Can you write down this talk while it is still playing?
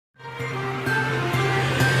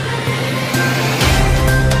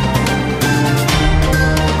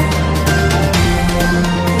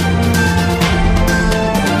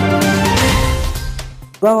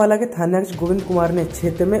बुग्गावाला के थानाध्यक्ष गोविंद कुमार ने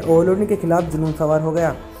क्षेत्र में ओवरलोडिंग के खिलाफ जुनून सवार हो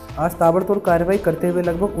गया। आज ताबड़तोड़ कार्रवाई करते हुए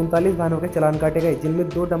लगभग 39 वाहनों के चालान काटे गए, जिनमें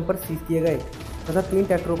 2 डंपर सीज किए गए तथा 3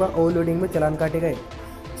 ट्रैक्टरों का ओवरलोडिंग में चालान काटे गए।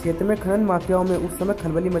 क्षेत्र में खनन माफियाओं में उस समय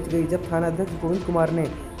खलबली मच गई जब थानाध्यक्ष गोविंद कुमार ने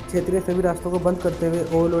क्षेत्रीय सभी रास्तों को बंद करते हुए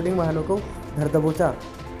ओवरलोडिंग वाहनों को धर दबोचा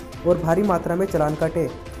और भारी मात्रा में चालान काटे।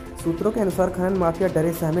 सूत्रों के अनुसार खनन माफिया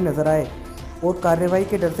डरे सहमे नजर आए और कार्रवाई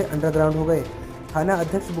के डर से अंडरग्राउंड हो गए। थाना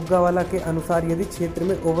अध्यक्ष बुग्गावाला के अनुसार यदि क्षेत्र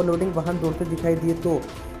में ओवरलोडिंग वाहन दौड़ते दिखाई दिए तो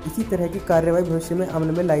इसी तरह की कार्रवाई भविष्य में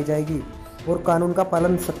अमल में लाई जाएगी और कानून का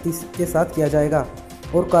पालन सख्ती के साथ किया जाएगा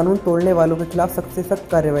और कानून तोड़ने वालों के खिलाफ सख्त से सख्त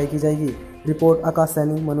कार्रवाई की जाएगी। रिपोर्ट आकाश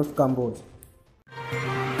सैनी, मनोज काम्बोज।